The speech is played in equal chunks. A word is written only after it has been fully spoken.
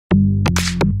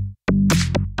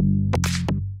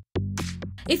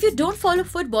If you don't follow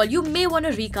football, you may want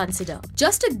to reconsider.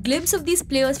 Just a glimpse of these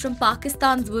players from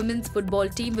Pakistan's women's football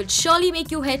team will surely make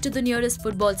you head to the nearest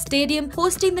football stadium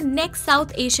hosting the next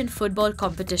South Asian football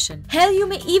competition. Hell, you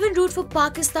may even root for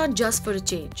Pakistan just for a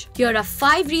change. Here are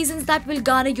 5 reasons that will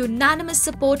garner unanimous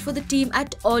support for the team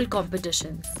at all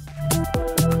competitions.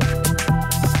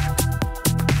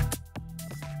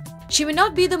 She may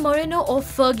not be the Moreno or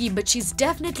Fergie, but she's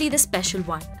definitely the special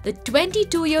one. The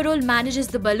 22-year-old manages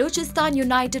the Balochistan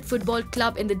United Football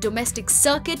Club in the domestic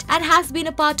circuit and has been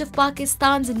a part of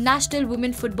Pakistan's national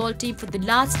women football team for the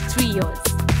last 3 years.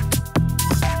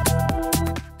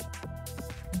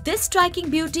 This striking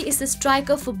beauty is the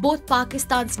striker for both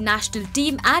Pakistan's national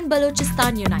team and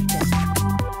Balochistan United.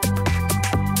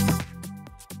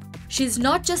 She's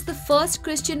not just the first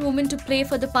Christian woman to play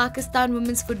for the Pakistan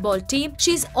women's football team,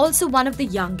 she's also one of the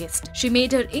youngest. She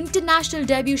made her international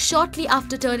debut shortly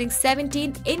after turning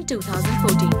 17 in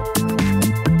 2014.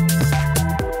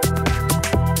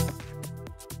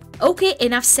 Okay,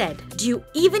 enough said. Do you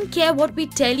even care what we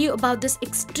tell you about this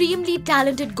extremely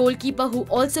talented goalkeeper who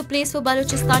also plays for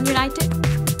Balochistan United?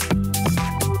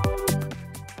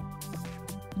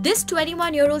 This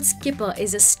 21-year-old skipper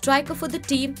is a striker for the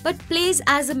team but plays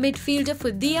as a midfielder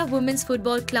for Dia Women's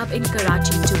Football Club in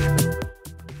Karachi too.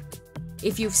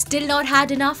 If you've still not had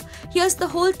enough, here's the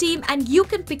whole team and you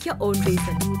can pick your own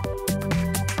reason.